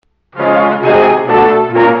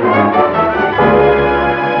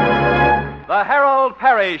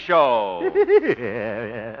Peary Show.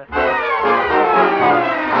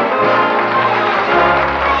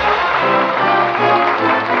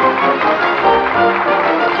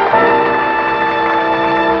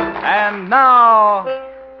 And now,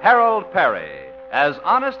 Harold Peary as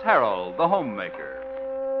Honest Harold, the homemaker.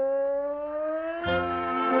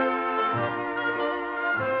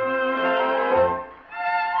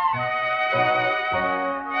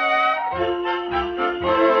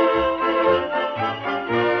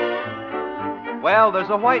 Well, there's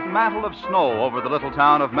a white mantle of snow over the little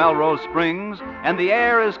town of Melrose Springs, and the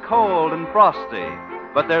air is cold and frosty.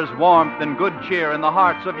 But there's warmth and good cheer in the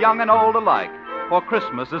hearts of young and old alike, for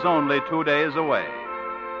Christmas is only 2 days away.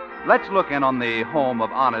 Let's look in on the home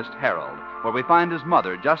of Honest Harold, where we find his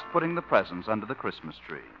mother just putting the presents under the Christmas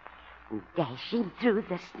tree. Dashing through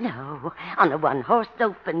the snow on a one-horse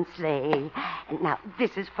open sleigh. And now,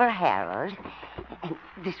 this is for Harold, and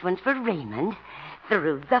this one's for Raymond.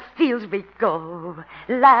 Through the fields we go,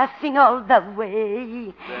 laughing all the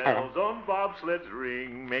way. Bells on bobsleds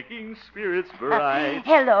ring, making spirits bright.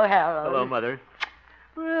 Hello, Harold. Hello, Mother.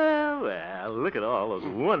 Well, look at all those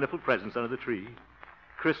wonderful presents under the tree.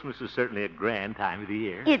 Christmas is certainly a grand time of the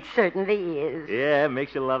year. It certainly is. Yeah, it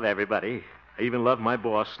makes you love everybody. I even love my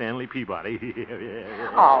boss, Stanley Peabody.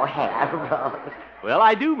 Oh, Harold. Well,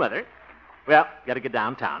 I do, Mother. Well, got to get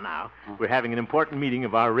downtown now. We're having an important meeting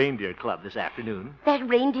of our reindeer club this afternoon. That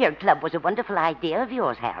reindeer club was a wonderful idea of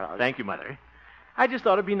yours, Harold. Thank you, Mother. I just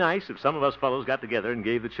thought it'd be nice if some of us fellows got together and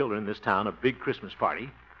gave the children in this town a big Christmas party.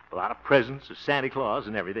 A lot of presents, a Santa Claus,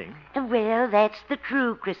 and everything. Well, that's the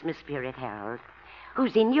true Christmas spirit, Harold.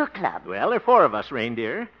 Who's in your club? Well, there are 4 of us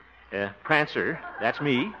reindeer. Prancer, that's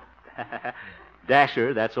me.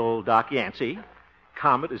 Dasher, that's old Doc Yancey.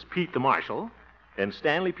 Comet is Pete the Marshal. And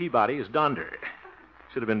Stanley Peabody is Donder.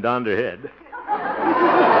 Should have been Donderhead.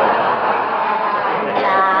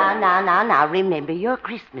 Now, remember your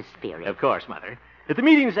Christmas spirit. Of course, Mother. At the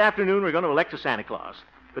meeting this afternoon, we're going to elect a Santa Claus.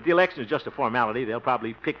 But the election is just a formality. They'll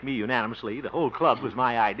probably pick me unanimously. The whole club was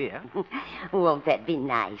my idea. Won't that be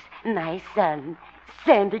nice? My son,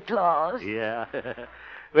 Santa Claus. Yeah.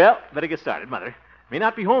 Well, better get started, Mother. May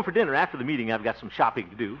not be home for dinner after the meeting. I've got some shopping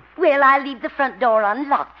to do. Well, I'll leave the front door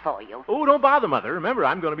unlocked for you. Oh, don't bother, Mother. Remember,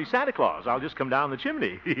 I'm going to be Santa Claus. I'll just come down the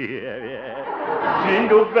chimney. Yeah.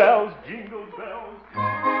 Jingle bells, jingle bells.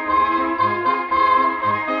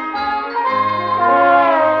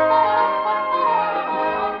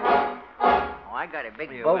 Oh, I got a big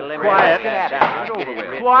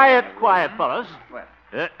Quiet. Quiet, fellas.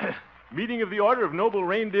 Meeting of the Order of Noble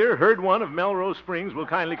Reindeer, Herd 1 of Melrose Springs will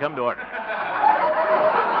kindly come to order.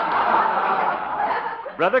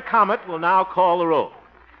 Brother Comet will now call the roll.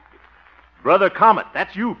 Brother Comet,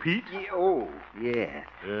 that's you, Pete. Yeah.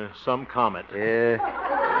 Some Comet.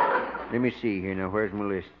 Let me see here now. Where's my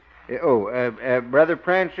list? Brother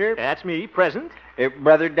Prancer. That's me, present.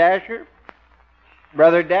 Brother Dasher.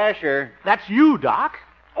 Brother Dasher. That's you, Doc.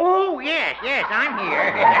 Oh, yes, I'm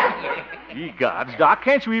here. Ye gods, Doc,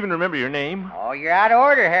 can't you even remember your name? Oh, you're out of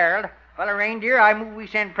order, Harold. Fellow reindeer, I move we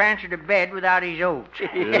send Prancer to bed without his oats.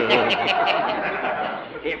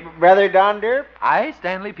 Brother Donder. I,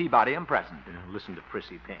 Stanley Peabody, am present. Listen to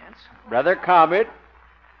Prissy Pants. Brother Comet.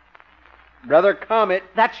 Brother Comet.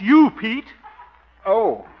 That's you, Pete.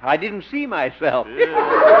 Oh, I didn't see myself. Now,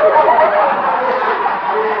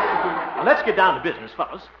 let's get down to business,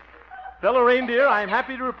 fellas. Fellow reindeer, I am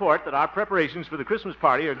happy to report that our preparations for the Christmas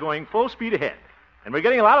party are going full speed ahead. And we're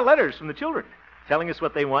getting a lot of letters from the children telling us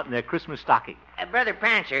what they want in their Christmas stocking. Brother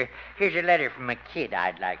Prancer, here's a letter from a kid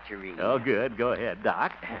I'd like to read. Oh, good. Go ahead,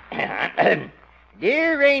 Doc.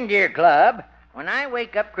 Dear Reindeer Club, when I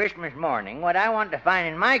wake up Christmas morning, what I want to find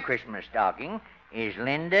in my Christmas stocking is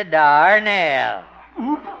Linda Darnell.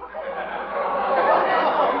 Oop.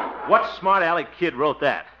 What smart aleck kid wrote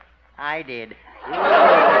that? I did.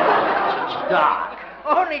 Doc.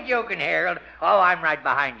 Only joking, Harold. Oh, I'm right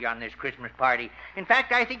behind you on this Christmas party. In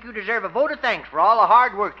fact, I think you deserve a vote of thanks for all the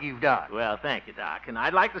hard work you've done. Well, thank you, Doc. And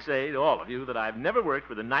I'd like to say to all of you that I've never worked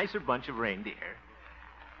with a nicer bunch of reindeer.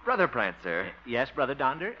 Brother Prancer, Yes, Brother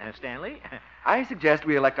Donder and Stanley? I suggest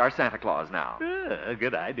we elect our Santa Claus now.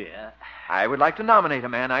 Good idea. I would like to nominate a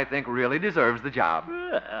man I think really deserves the job.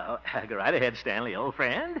 Go right ahead, Stanley, old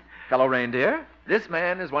friend. Fellow reindeer, this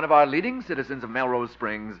man is one of our leading citizens of Melrose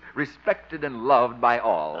Springs, respected and loved by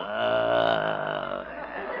all.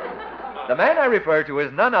 The man I refer to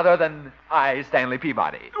is none other than I, Stanley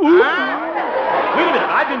Peabody. Wait a minute,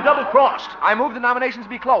 I've been double-crossed. I move the nominations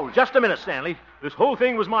be closed. Just a minute, Stanley. This whole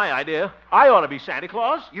thing was my idea. I ought to be Santa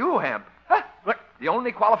Claus. You, Hemp. Huh? Look, the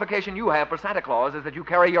only qualification you have for Santa Claus is that you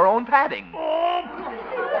carry your own padding.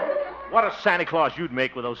 What a Santa Claus you'd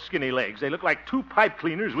make with those skinny legs. They look like two pipe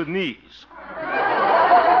cleaners with knees.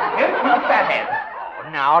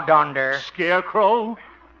 Now, Donder. Scarecrow?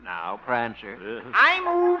 Now, Prancer. I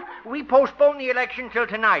move we postpone the election till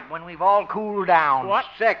tonight when we've all cooled down. What?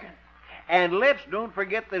 Second. And let's don't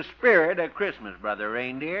forget the spirit of Christmas, Brother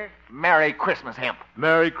Reindeer. Merry Christmas, Hemp.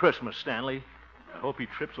 Merry Christmas, Stanley. I hope he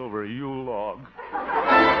trips over a Yule log.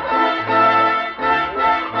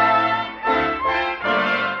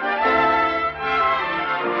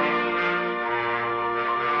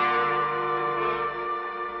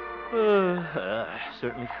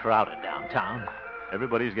 Certainly crowded downtown.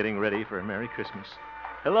 Everybody's getting ready for a Merry Christmas.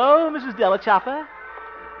 Hello, Mrs. Delachopper.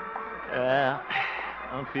 I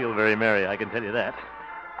don't feel very merry, I can tell you that.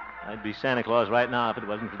 I'd be Santa Claus right now if it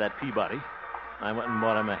wasn't for that Peabody. I went and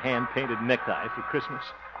bought him a hand-painted necktie for Christmas.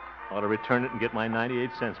 I ought to return it and get my 98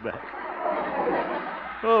 cents back.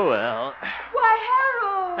 Oh, well. Why,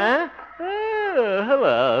 Harold! Huh? Oh,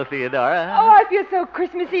 hello, Theodora. Oh, I feel so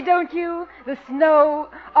Christmassy, don't you? The snow,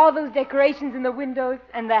 all those decorations in the windows,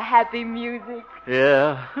 and the happy music.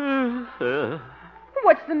 Yeah.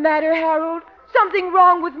 What's the matter, Harold? Something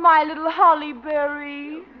wrong with my little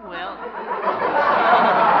hollyberry?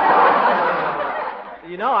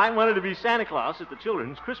 You know, I wanted to be Santa Claus at the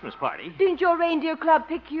children's Christmas party. Didn't your reindeer club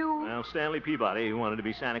pick you? Well, Stanley Peabody wanted to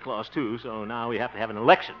be Santa Claus, too, so now we have to have an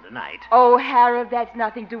election tonight. Oh, Harold, that's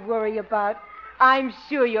nothing to worry about. I'm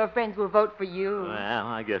sure your friends will vote for you. Well,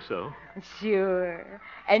 I guess so. Sure.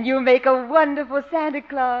 And you'll make a wonderful Santa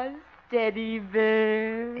Claus, Teddy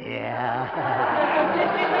Bear. Yeah.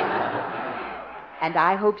 And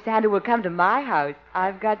I hope Santa will come to my house.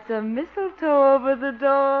 I've got some mistletoe over the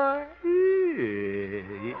door.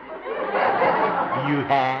 You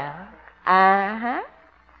have? Uh-huh.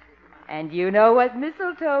 And you know what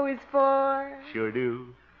mistletoe is for? Sure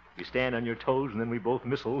do. You stand on your toes and then we both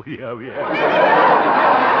mistle. Yeah.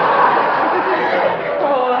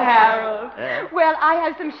 Oh, Harold. Well, I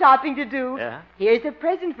have some shopping to do. Yeah? Here's a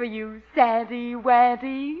present for you, Santy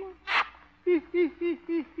Wanty.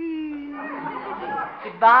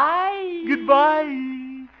 Goodbye.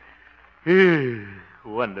 Goodbye.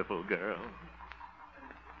 Wonderful girl.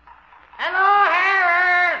 Hello,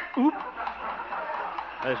 Harold! Oop.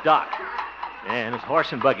 There's Doc. And his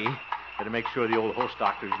horse and buggy. Better make sure the old horse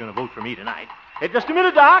doctor is going to vote for me tonight. Hey, just a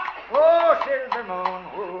minute, Doc. Oh, Silver Moon.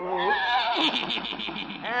 Whoa.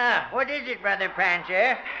 What is it, Brother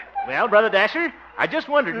Prancer? Well, Brother Dasher, I just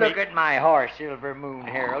wondered... Look at my horse, Silver Moon,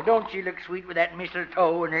 Harold. Don't she look sweet with that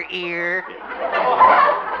mistletoe in her ear?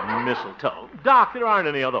 Mistletoe. Doc, there aren't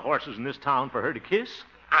any other horses in this town for her to kiss.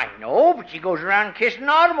 I know, but she goes around kissing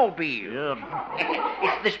automobiles. Yeah.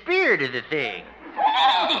 It's the spirit of the thing.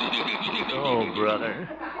 Oh, brother.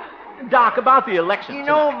 Doc, about the election. You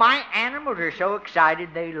know, my animals are so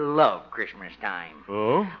excited they love Christmas time.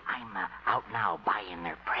 Oh? I'm out now buying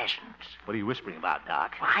their presents. What are you whispering about,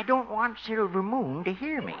 Doc? Well, I don't want Silver Moon to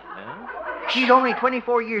hear me. Huh? She's only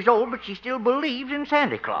 24 years old, but she still believes in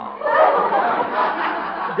Santa Claus.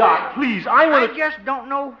 Doc, please, I want I just don't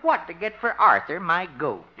know what to get for Arthur, my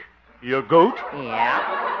goat. Your goat? Yeah.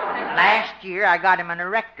 Last year I got him an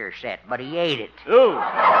erector set, but he ate it. Oh.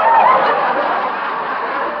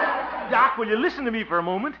 Doc, will you listen to me for a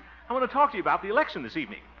moment? I want to talk to you about the election this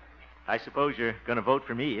evening. I suppose you're going to vote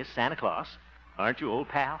for me as Santa Claus. Aren't you, old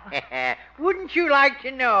pal? Wouldn't you like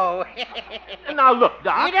to know? Now, look,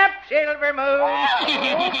 Doc. Get up, Silver Moon.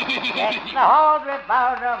 Get the halls with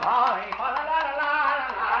boughs of holly.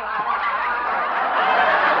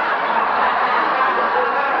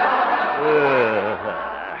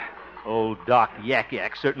 Old Doc Yak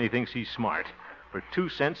Yak certainly thinks he's smart. For 2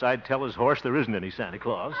 cents, I'd tell his horse there isn't any Santa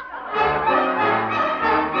Claus.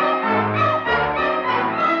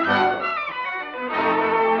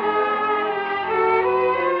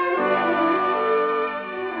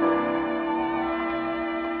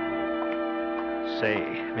 Say,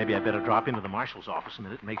 maybe I better drop into the marshal's office a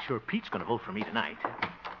minute and make sure Pete's going to vote for me tonight.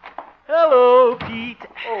 Hello, Pete.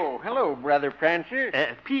 Oh, hello, Brother Prancer.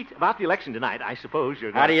 Pete, about the election tonight, I suppose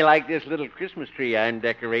you're going How do you like this little Christmas tree I'm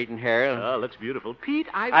decorating, Harold? Oh, looks beautiful. Pete,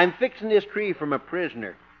 I'm fixing this tree from a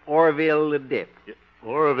prisoner, Orville the Dip.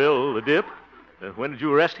 Orville the Dip? When did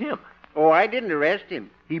you arrest him? Oh, I didn't arrest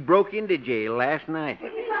him. He broke into jail last night.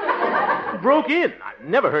 Broke in? I've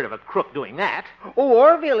never heard of a crook doing that. Oh,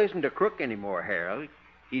 Orville isn't a crook anymore, Harold.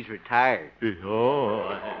 He's retired.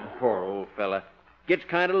 Oh. Poor old fella. Gets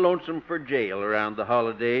kind of lonesome for jail around the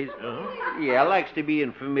holidays. Oh? Yeah, likes to be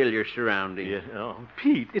in familiar surroundings. Yeah. Oh,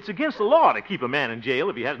 Pete, it's against the law to keep a man in jail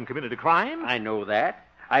if he hasn't committed a crime. I know that.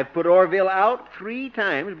 I've put Orville out 3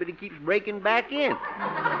 times, but he keeps breaking back in.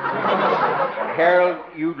 Harold,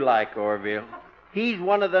 you'd like Orville. He's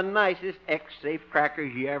one of the nicest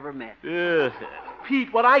ex-safecrackers you ever met.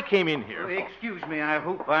 Pete, what I came in here for. Excuse me, I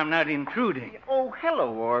hope I'm not intruding. Oh,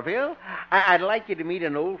 hello, Orville. I'd like you to meet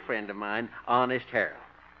an old friend of mine, Honest Harold.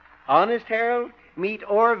 Honest Harold, meet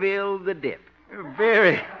Orville the Dip.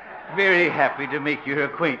 Very, very happy to make your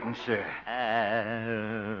acquaintance, sir.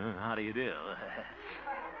 How do you do?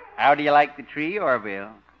 How do you like the tree,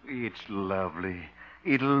 Orville? It's lovely.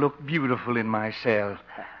 It'll look beautiful in my cell.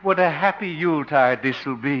 What a happy Yuletide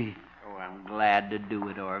this'll be. Oh, I'm glad to do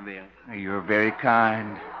it, Orville. You're very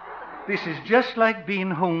kind. This is just like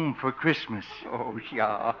being home for Christmas. Oh,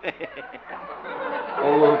 yeah.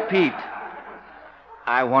 Oh, Pete,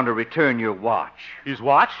 I want to return your watch. His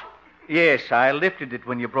watch? Yes, I lifted it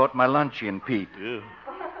when you brought my lunch in, Pete. Yeah.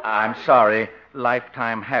 I'm sorry.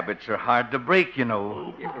 Lifetime habits are hard to break, you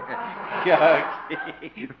know.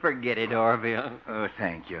 Forget it, Orville. Oh,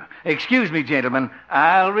 thank you. Excuse me, gentlemen.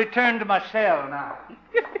 I'll return to my cell now.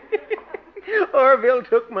 Orville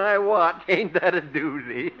took my watch. Ain't that a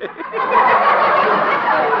doozy?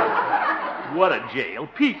 What a jail.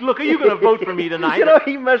 Pete, look, are you going to vote for me tonight? You know,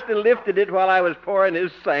 he must have lifted it while I was pouring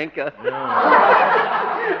his Sanka.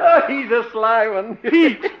 Oh, he's a sly one.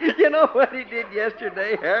 Pete! You know what he did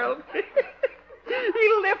yesterday, Harold?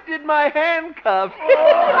 He lifted my handcuffs.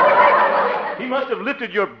 He must have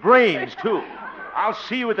lifted your brains, too. I'll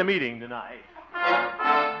see you at the meeting tonight.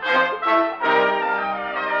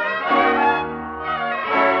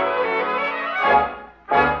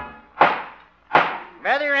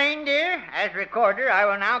 Brother Reindeer, as recorder, I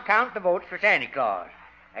will now count the votes for Santa Claus.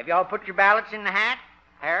 Have you all put your ballots in the hat?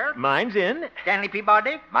 Harold? Mine's in. Stanley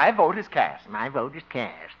Peabody? My vote is cast. My vote is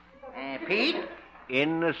cast. Pete?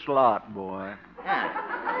 In the slot, boy.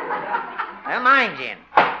 Well, mine's in.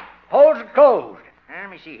 Polls are closed. Let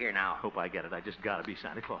me see here now. Hope I get it. I just gotta be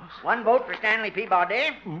Santa Claus. 1 vote for Stanley Peabody.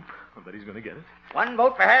 Oop. I bet he's gonna get it. 1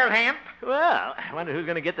 vote for Harold Hemp. Well, I wonder who's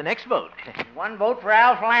gonna get the next vote. 1 vote for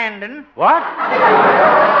Alf Landon. What? I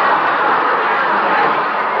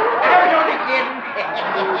was only kidding.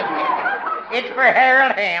 It's for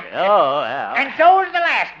Harold Hemp. Oh, well. And so is the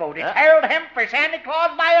last vote. It's Harold Hemp for Santa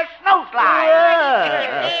Claus by a snowslide.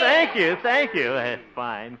 Yeah. Thank you.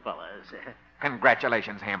 Fine fellas.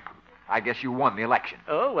 Congratulations, Hemp. I guess you won the election.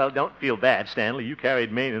 Oh, well, don't feel bad, Stanley. You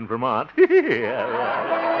carried Maine and Vermont.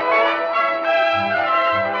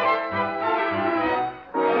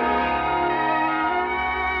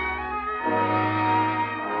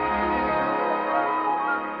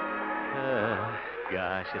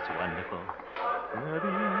 Gosh, it's wonderful.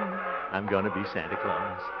 I'm going to be Santa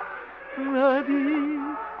Claus.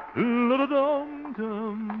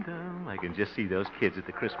 I can just see those kids at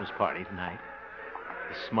the Christmas party tonight.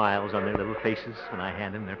 The smiles on their little faces when I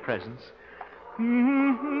hand them their presents.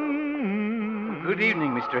 Good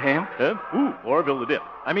evening, Mr. Hemp. Orville the Dip.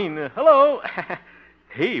 Hello.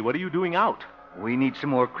 Hey, what are you doing out? We need some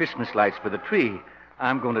more Christmas lights for the tree.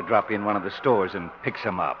 I'm going to drop in one of the stores and pick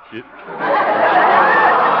some up.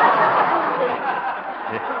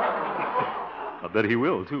 I bet he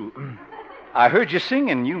will, too. I heard you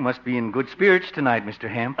singing. You must be in good spirits tonight, Mr.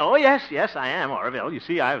 Hemp. Oh, yes, I am, Orville. You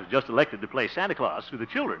see, I was just elected to play Santa Claus for the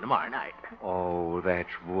children tomorrow night. Oh,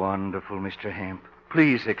 that's wonderful, Mr. Hemp.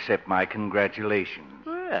 Please accept my congratulations.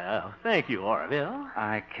 Well, thank you, Orville.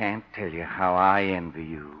 I can't tell you how I envy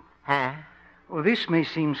you. Huh? Well, this may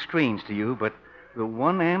seem strange to you, but the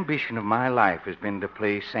one ambition of my life has been to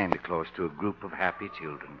play Santa Claus to a group of happy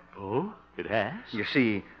children. Oh, it has? You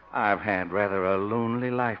see, I've had rather a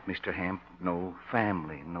lonely life, Mr. Hemp. No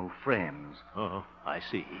family, no friends. Oh, I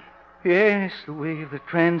see. Yes, the way of the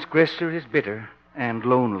transgressor is bitter and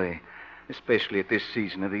lonely, especially at this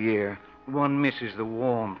season of the year. One misses the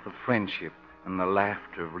warmth of friendship and the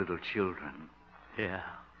laughter of little children. Yeah.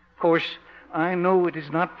 Of course, I know it is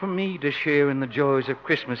not for me to share in the joys of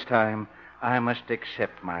Christmas time. I must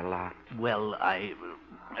accept my lot. Well,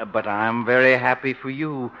 But I'm very happy for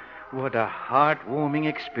you. What a heartwarming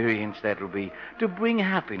experience that will be, to bring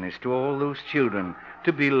happiness to all those children,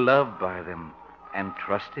 to be loved by them and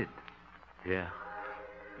trusted. Yeah,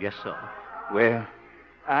 guess so. Well,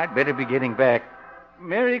 I'd better be getting back.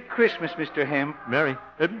 Merry Christmas, Mr. Hemp. Merry.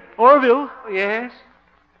 Orville? Yes?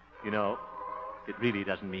 You know, it really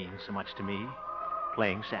doesn't mean so much to me,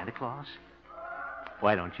 playing Santa Claus.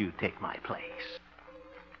 Why don't you take my place?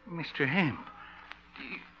 Mr. Hemp,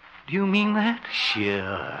 do you mean that?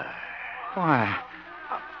 Sure. Why,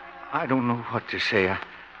 I don't know what to say.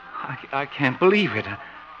 I can't believe it.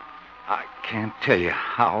 I can't tell you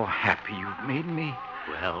how happy you've made me.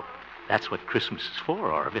 Well, That's what Christmas is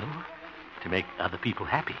for, Orville. To make other people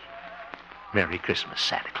happy. Merry Christmas,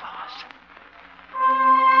 Santa Claus.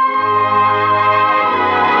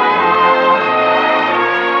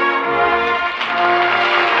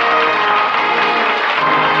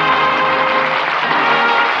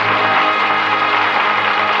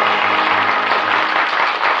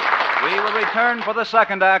 We will return for the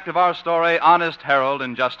second act of our story, Honest Harold,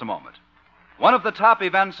 in just a moment. One of the top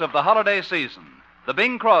events of the holiday season, the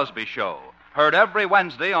Bing Crosby Show, heard every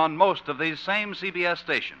Wednesday on most of these same CBS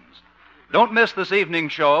stations. Don't miss this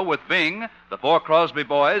evening's show with Bing, the four Crosby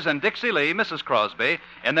boys, and Dixie Lee, Mrs. Crosby,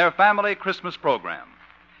 in their family Christmas program.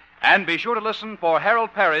 And be sure to listen for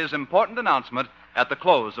Harold Peary's important announcement at the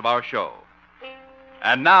close of our show.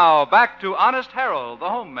 And now, back to Honest Harold, the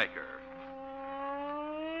homemaker.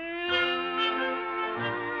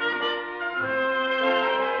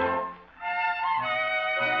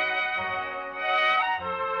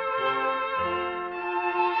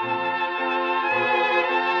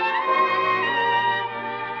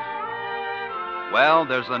 Well,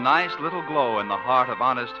 there's a nice little glow in the heart of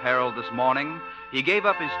Honest Harold this morning. He gave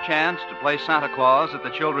up his chance to play Santa Claus at the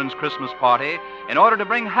children's Christmas party in order to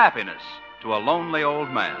bring happiness to a lonely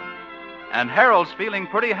old man. And Harold's feeling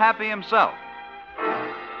pretty happy himself.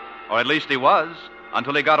 Or at least he was,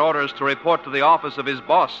 until he got orders to report to the office of his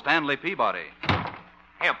boss, Stanley Peabody.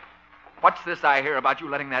 Hemp, what's this I hear about you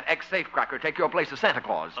letting that ex-safecracker take your place as Santa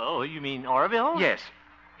Claus? Oh, you mean Orville? Yes.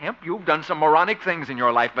 Hemp, you've done some moronic things in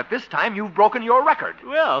your life, but this time you've broken your record.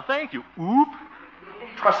 Well, thank you. Oop.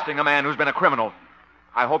 Trusting a man who's been a criminal.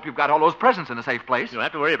 I hope you've got all those presents in a safe place. You don't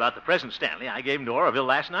have to worry about the presents, Stanley. I gave them to Orville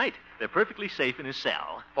last night. They're perfectly safe in his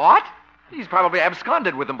cell. What? He's probably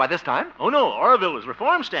absconded with them by this time. Oh, no. Orville is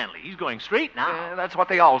reformed, Stanley. He's going straight now. That's what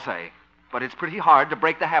they all say. But it's pretty hard to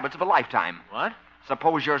break the habits of a lifetime. What?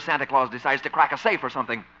 Suppose your Santa Claus decides to crack a safe or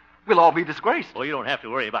something. We'll all be disgraced. Well, you don't have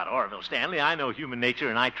to worry about Orville, Stanley. I know human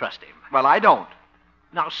nature, and I trust him. Well, I don't.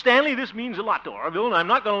 Now, Stanley, this means a lot to Orville, and I'm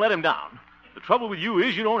not going to let him down. The trouble with you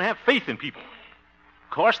is you don't have faith in people.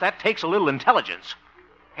 Of course, that takes a little intelligence.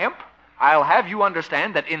 Hemp, I'll have you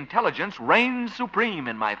understand that intelligence reigns supreme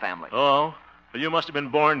in my family. Oh, well, you must have been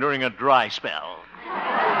born during a dry spell.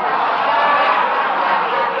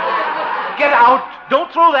 Get out!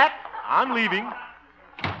 Don't throw that. I'm leaving.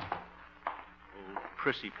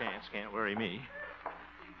 Prissy pants can't worry me.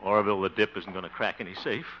 Orville the Dip isn't going to crack any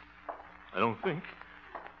safe. I don't think.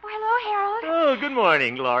 Oh, hello, Harold. Oh, good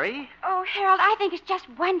morning, Glory. Oh, Harold, I think it's just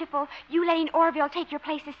wonderful you letting Orville take your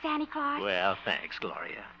place as Santa Claus. Well, thanks,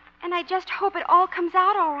 Gloria. And I just hope it all comes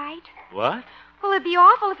out all right. What? Well, it'd be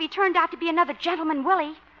awful if he turned out to be another Gentleman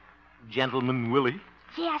Willie. Gentleman Willie?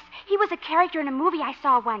 Yes, he was a character in a movie I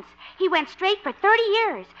saw once. He went straight for 30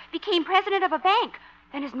 years, became president of a bank.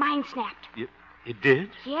 Then his mind snapped. It did?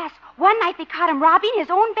 Yes. One night they caught him robbing his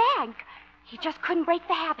own bank. He just couldn't break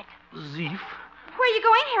the habit. Zeef. Where are you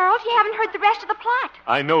going, Harold? You haven't heard the rest of the plot.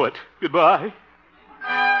 I know it. Goodbye.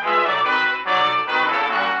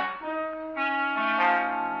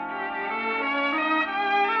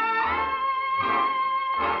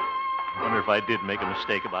 Wonder if I did make a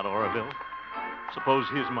mistake about Orville. Suppose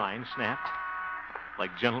his mind snapped.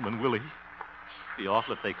 Like Gentleman Willie. Be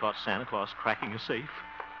awful if they caught Santa Claus cracking a safe.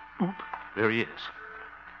 Oop. There he is.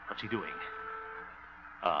 What's he doing?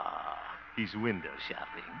 He's window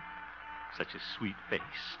shopping. Such a sweet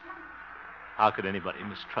face. How could anybody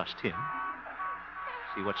mistrust him?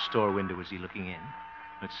 See, what store window is he looking in?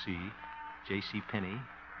 Let's see. J.C. Penney,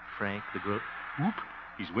 Frank the Grocer. Whoop!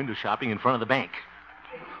 He's window shopping in front of the bank.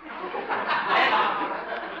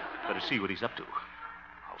 Better see what he's up to.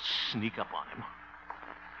 I'll sneak up on him.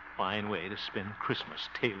 Fine way to spend Christmas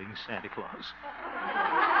tailing Santa Claus.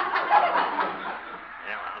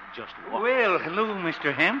 Well, I'll just walk. Well, hello,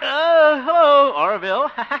 Mr. Hemp. Hello,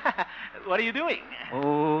 Orville. What are you doing?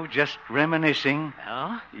 Oh, just reminiscing.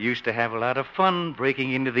 Oh? Used to have a lot of fun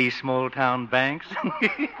breaking into these small-town banks.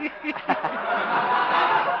 Yeah,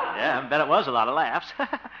 I bet it was a lot of laughs.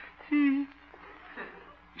 You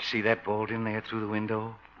see that vault in there through the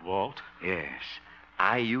window? Vault? Yes.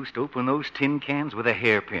 I used to open those tin cans with a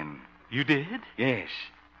hairpin. You did? Yes.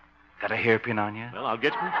 Got a hairpin on you? Well, I'll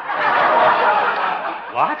get you.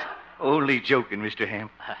 What? Only joking, Mr.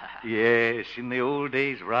 Hemp. Yes, in the old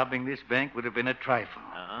days, robbing this bank would have been a trifle.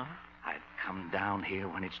 Uh-huh. I'd come down here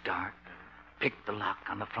when it's dark, pick the lock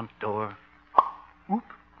on the front door, whoop,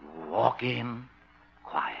 walk in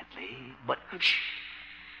quietly, but shh.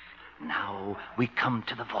 Now we come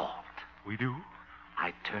to the vault. We do?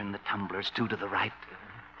 I turn the tumblers 2 to the right,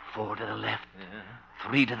 4 to the left,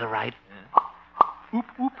 3 to the right. Whoop,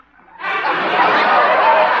 whoop.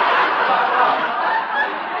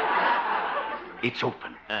 It's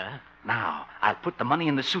open. Now, I'll put the money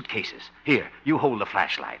in the suitcases. Here, you hold the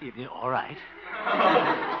flashlight. All right.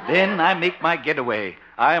 Then I make my getaway.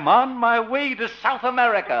 I'm on my way to South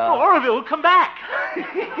America. Orville, come back.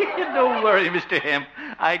 Don't worry, Mr. Hemp.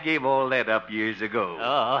 I gave all that up years ago.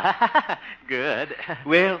 Oh, good.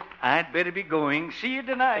 Well, I'd better be going. See you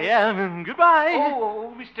tonight. Yeah, goodbye.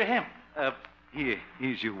 Oh, Mr. Hemp.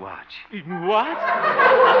 Here's your watch. What?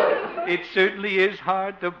 It certainly is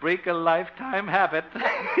hard to break a lifetime habit.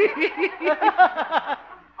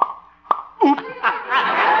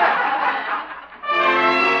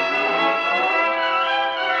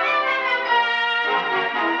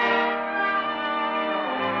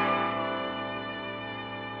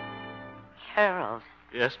 Harold,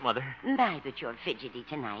 Yes, Mother. my, but you're fidgety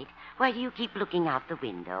tonight. Why do you keep looking out the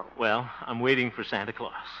window? Well, I'm waiting for Santa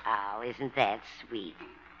Claus. Oh, isn't that sweet?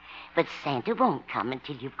 But Santa won't come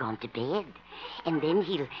until you've gone to bed. And then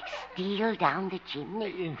he'll steal down the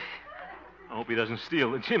chimney. I hope he doesn't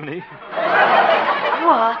steal the chimney.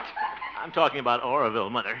 What? I'm talking about Oroville,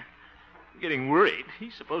 Mother. I'm getting worried.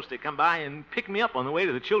 He's supposed to come by and pick me up on the way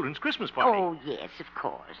to the children's Christmas party. Oh, yes, of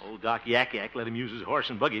course. Old Doc Yak Yak let him use his horse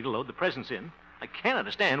and buggy to load the presents in. I can't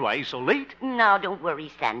understand why he's so late. Now, don't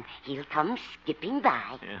worry, son. He'll come skipping by.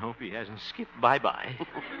 I hope he hasn't skipped bye-bye.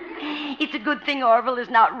 It's a good thing Orville is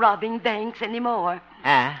not robbing banks anymore.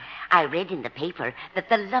 I read in the paper that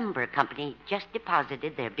the lumber company just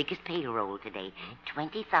deposited their biggest payroll today,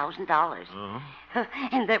 $20,000. Oh?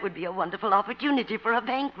 And that would be a wonderful opportunity for a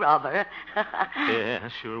bank robber. Yeah,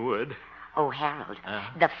 sure would. Oh, Harold,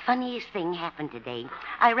 the funniest thing happened today.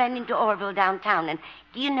 I ran into Orville downtown, and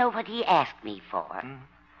do you know what he asked me for?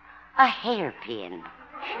 A hairpin.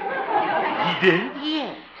 He did?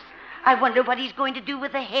 Yes. I wonder what he's going to do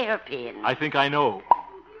with a hairpin. I think I know.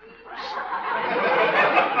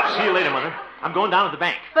 See you later, Mother. I'm going down to the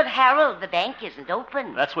bank. But, Harold, the bank isn't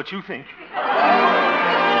open. That's what you think.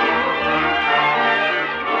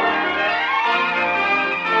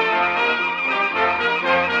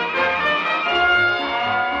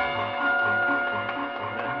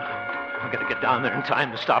 I've got to get down there in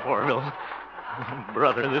time to stop Orville.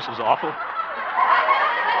 Brother, this is awful.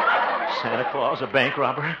 Santa Claus, a bank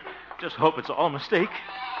robber. Just hope it's all a mistake.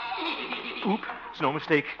 Oop, it's no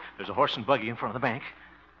mistake. There's a horse and buggy in front of the bank.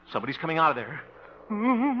 Somebody's coming out of there.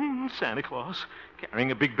 Santa Claus,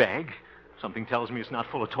 carrying a big bag. Something tells me it's not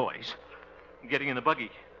full of toys. Getting in the buggy.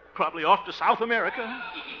 Probably off to South America.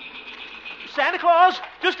 Santa Claus,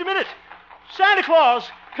 just a minute. Santa Claus,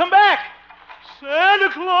 come back. Santa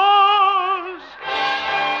Claus.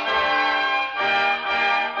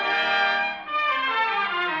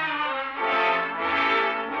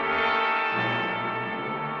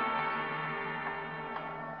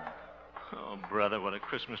 Oh, brother, what a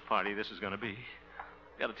Christmas party this is going to be.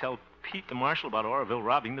 Got to tell Pete the marshal about Oroville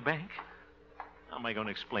robbing the bank. How am I going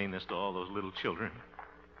to explain this to all those little children?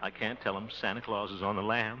 I can't tell them Santa Claus is on the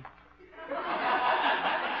lam.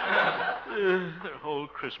 Their whole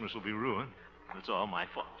Christmas will be ruined. It's all my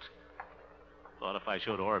fault. Thought if I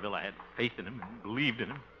showed Oroville I had faith in him and believed in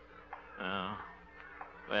him.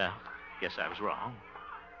 Well, guess I was wrong.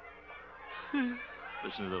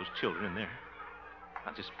 Listen to those children in there.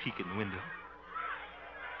 I'll just peek in the window.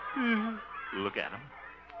 Look at them.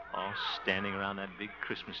 All standing around that big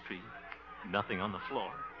Christmas tree. Nothing on the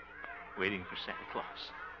floor. Waiting for Santa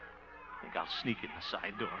Claus. I think I'll sneak in the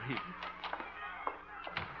side door here.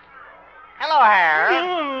 Hello,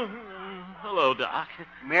 Harold. Hello, Doc.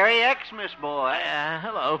 Merry Xmas, boy.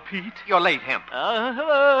 Hello, Pete. You're late, Hemp.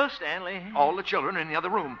 Hello, Stanley. All the children are in the other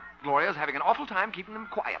room. Gloria's having an awful time keeping them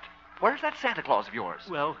quiet. Where's that Santa Claus of yours?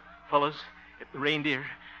 Well, fellas, the reindeer,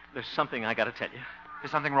 there's something I got to tell you. Is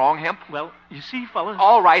something wrong, Hemp? Well, you see, fellas...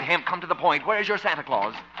 All right, Hemp, come to the point. Where's your Santa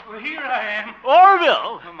Claus? Well, here I am.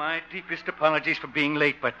 Orville! Oh, my deepest apologies for being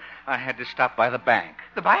late, but I had to stop by the bank.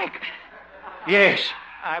 The bank? Yes.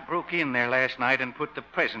 I broke in there last night and put the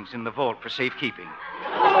presents in the vault for safekeeping.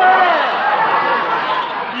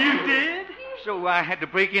 You did? So I had to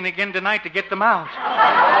break in again tonight to get them out.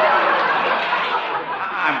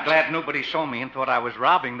 I'm glad nobody saw me and thought I was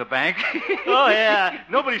robbing the bank. Oh, yeah.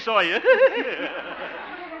 Nobody saw you.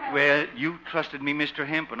 Well, you trusted me, Mr.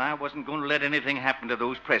 Hemp, and I wasn't going to let anything happen to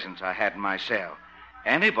those presents I had in my cell.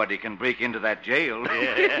 Anybody can break into that jail.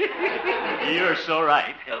 Yeah. You're so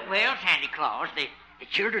right. Well, Santa Claus, the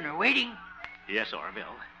children are waiting. Yes,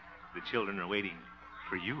 Orville. The children are waiting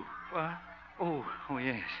for you. What? Oh,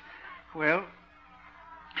 yes. Well,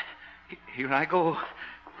 here I go.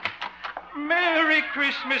 Merry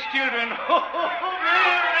Christmas, children. Merry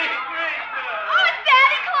Christmas. Oh,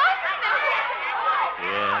 Santa Claus!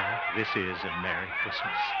 Yeah, this is a Merry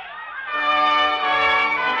Christmas.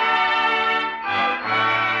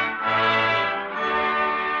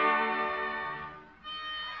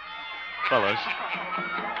 fellows.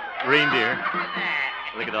 Reindeer.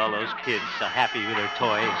 Look at all those kids so happy with their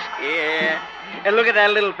toys. Yeah. And look at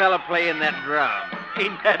that little fella playing that drum.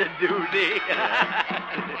 Ain't that a doozy?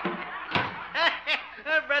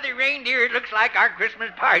 Brother Reindeer, it looks like our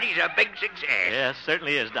Christmas party's a big success. Yes,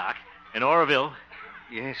 certainly is, Doc. In Oroville,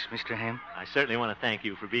 Yes, Mr. Ham. I certainly want to thank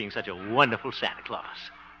you for being such a wonderful Santa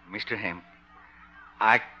Claus. Mr. Ham,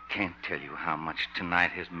 I can't tell you how much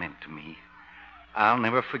tonight has meant to me. I'll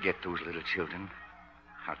never forget those little children.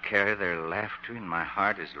 I'll carry their laughter in my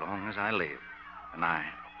heart as long as I live, and I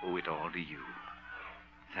owe it all to you.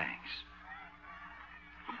 Thanks.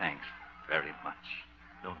 Thanks very much.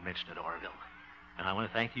 Don't mention it, Oroville. And I want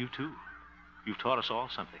to thank you, too. You've taught us all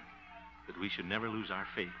something, that we should never lose our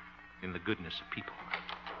faith in the goodness of people.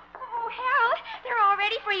 Oh, Harold, they're all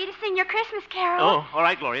ready for you to sing your Christmas carol. Oh, all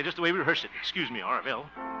right, Gloria, just the way we rehearsed it. Excuse me, Oroville.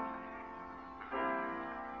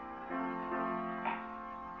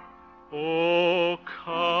 Oh,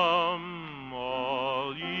 come,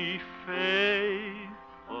 all ye faithful,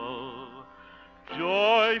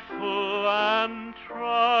 joyful and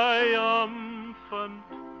triumphant.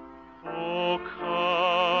 Oh,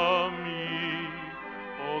 come ye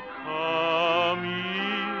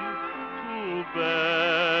to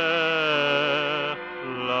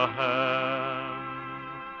Bethlehem.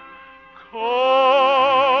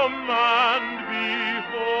 Come and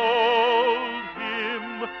behold him,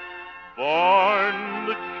 born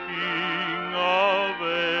the King of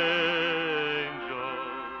angels.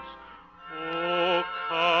 Oh,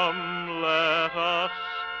 come, let us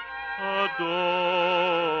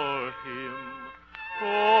adore him.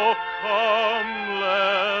 Oh, come,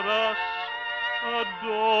 let us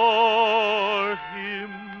adore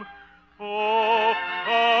him. Oh,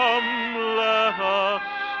 come, let us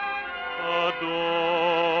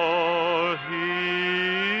adore him.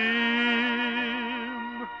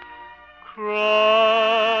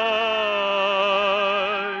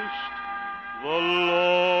 Christ the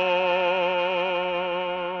Lord.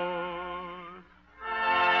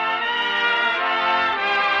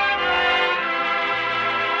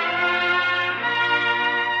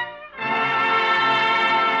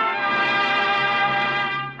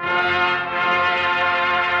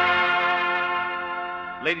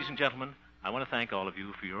 Ladies and gentlemen, I want to thank all of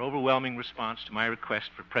you for your overwhelming response to my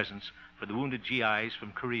request for presents for the wounded GIs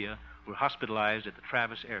from Korea who were hospitalized at the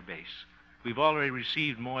Travis Air Base. We've already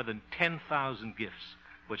received more than 10,000 gifts,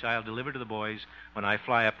 which I'll deliver to the boys when I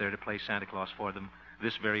fly up there to play Santa Claus for them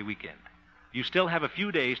this very weekend. You still have a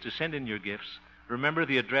few days to send in your gifts. Remember,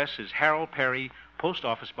 the address is Harold Peary, Post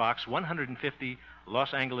Office Box 150,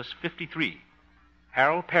 Los Angeles 53.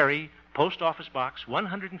 Harold Peary, Post Office Box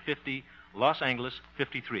 150, Los Angeles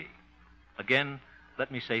 53. Again,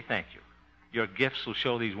 let me say thank you. Your gifts will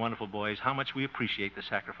show these wonderful boys how much we appreciate the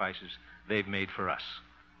sacrifices they've made for us.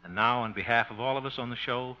 And now, on behalf of all of us on the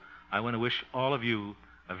show, I want to wish all of you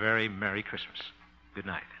a very Merry Christmas. Good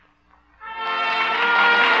night.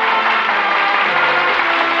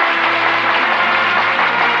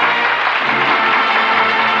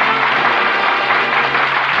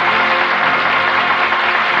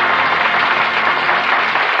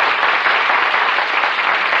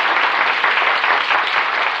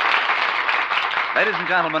 Ladies and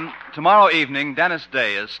gentlemen, tomorrow evening, Dennis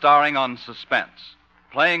Day is starring on Suspense,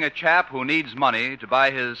 playing a chap who needs money to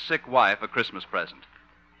buy his sick wife a Christmas present.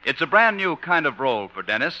 It's a brand new kind of role for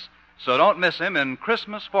Dennis, so don't miss him in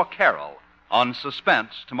Christmas for Carol on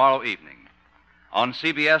Suspense tomorrow evening. On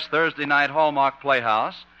CBS Thursday night Hallmark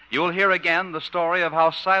Playhouse, you'll hear again the story of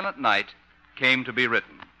how Silent Night came to be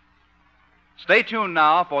written. Stay tuned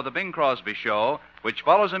now for the Bing Crosby Show, which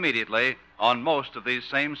follows immediately on most of these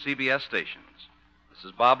same CBS stations. This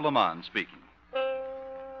is Bob Lamont speaking.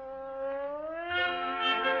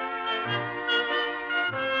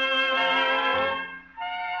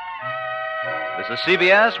 This is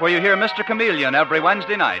CBS, where you hear Mr. Chameleon every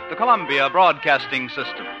Wednesday night, the Columbia Broadcasting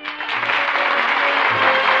System.